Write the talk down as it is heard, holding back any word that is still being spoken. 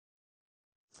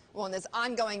Well, in this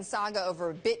ongoing saga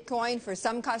over Bitcoin, for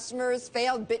some customers,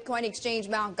 failed Bitcoin exchange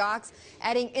Mt.Gox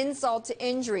adding insult to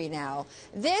injury now.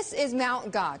 This is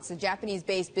Mt.Gox, a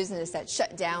Japanese-based business that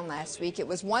shut down last week. It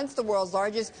was once the world's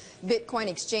largest Bitcoin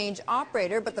exchange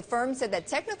operator, but the firm said that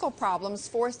technical problems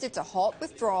forced it to halt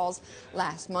withdrawals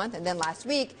last month. And then last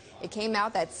week, it came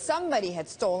out that somebody had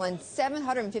stolen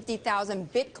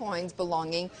 750,000 Bitcoins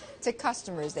belonging to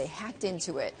customers. They hacked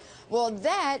into it. Well,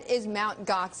 that is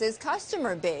Mt.Gox's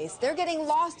customer base. They're getting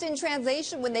lost in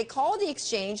translation when they call the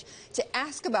exchange to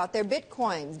ask about their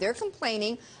Bitcoins. They're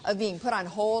complaining of being put on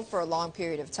hold for a long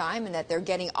period of time and that they're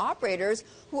getting operators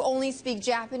who only speak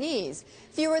Japanese.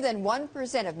 Fewer than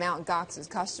 1% of Mt.Gox's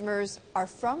customers are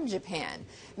from Japan.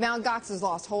 Mt.Gox's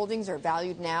lost holdings are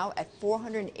valued now at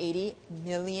 $480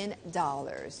 million,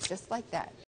 just like that.